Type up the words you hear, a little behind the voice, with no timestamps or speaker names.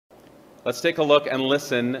Let's take a look and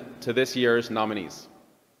listen to this year's nominees.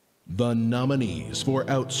 The nominees for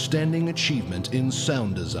Outstanding Achievement in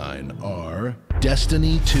Sound Design are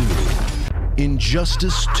Destiny 2,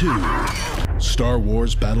 Injustice 2, Star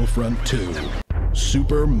Wars Battlefront 2,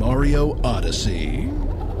 Super Mario Odyssey,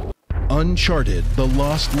 Uncharted: The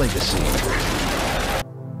Lost Legacy.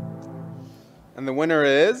 And the winner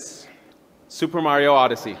is Super Mario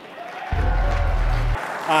Odyssey.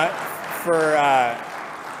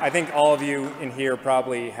 I think all of you in here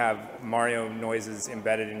probably have Mario noises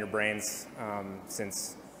embedded in your brains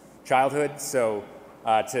since childhood. So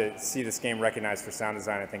to see this game recognized for sound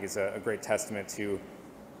design, I think is a great testament to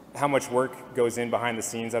how much work goes in behind the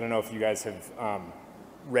scenes. I don't know if you guys have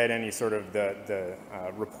read any sort of the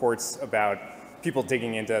reports about people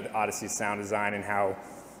digging into Odyssey's sound design and how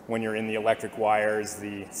when you're in the electric wires,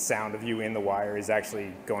 the sound of you in the wire is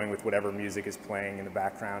actually going with whatever music is playing in the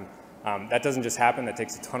background. That doesn't just happen, that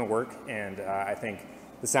takes a ton of work, and I think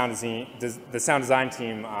the sound design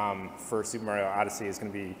team for Super Mario Odyssey is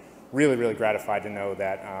going to be really, really gratified to know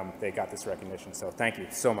that they got this recognition. So thank you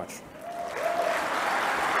so much.